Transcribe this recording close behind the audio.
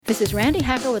This is Randi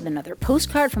Hacker with another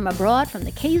postcard from abroad from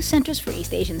the KU Centers for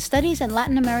East Asian Studies and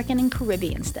Latin American and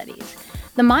Caribbean Studies.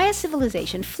 The Maya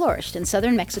civilization flourished in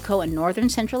southern Mexico and northern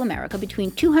Central America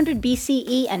between 200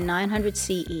 B.C.E. and 900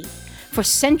 C.E. For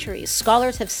centuries,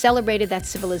 scholars have celebrated that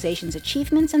civilization's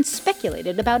achievements and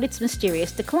speculated about its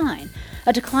mysterious decline,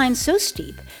 a decline so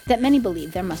steep that many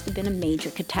believe there must have been a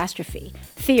major catastrophe.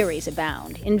 Theories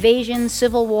abound. Invasion,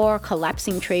 civil war,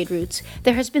 collapsing trade routes.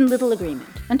 There has been little agreement,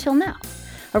 until now.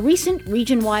 A recent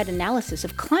region-wide analysis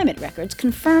of climate records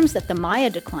confirms that the Maya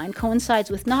decline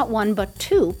coincides with not one but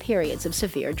two periods of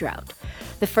severe drought.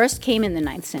 The first came in the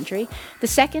 9th century. The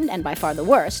second, and by far the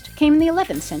worst, came in the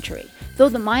 11th century. Though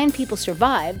the Mayan people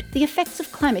survived, the effects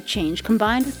of climate change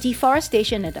combined with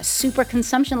deforestation and a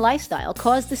super-consumption lifestyle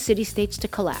caused the city-states to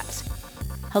collapse.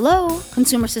 Hello,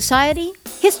 consumer society,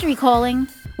 history calling.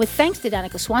 With thanks to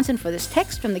Danika Swanson for this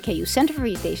text from the KU Center for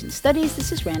East Asian Studies,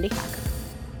 this is Randi Hacker.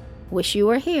 Wish you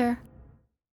were here.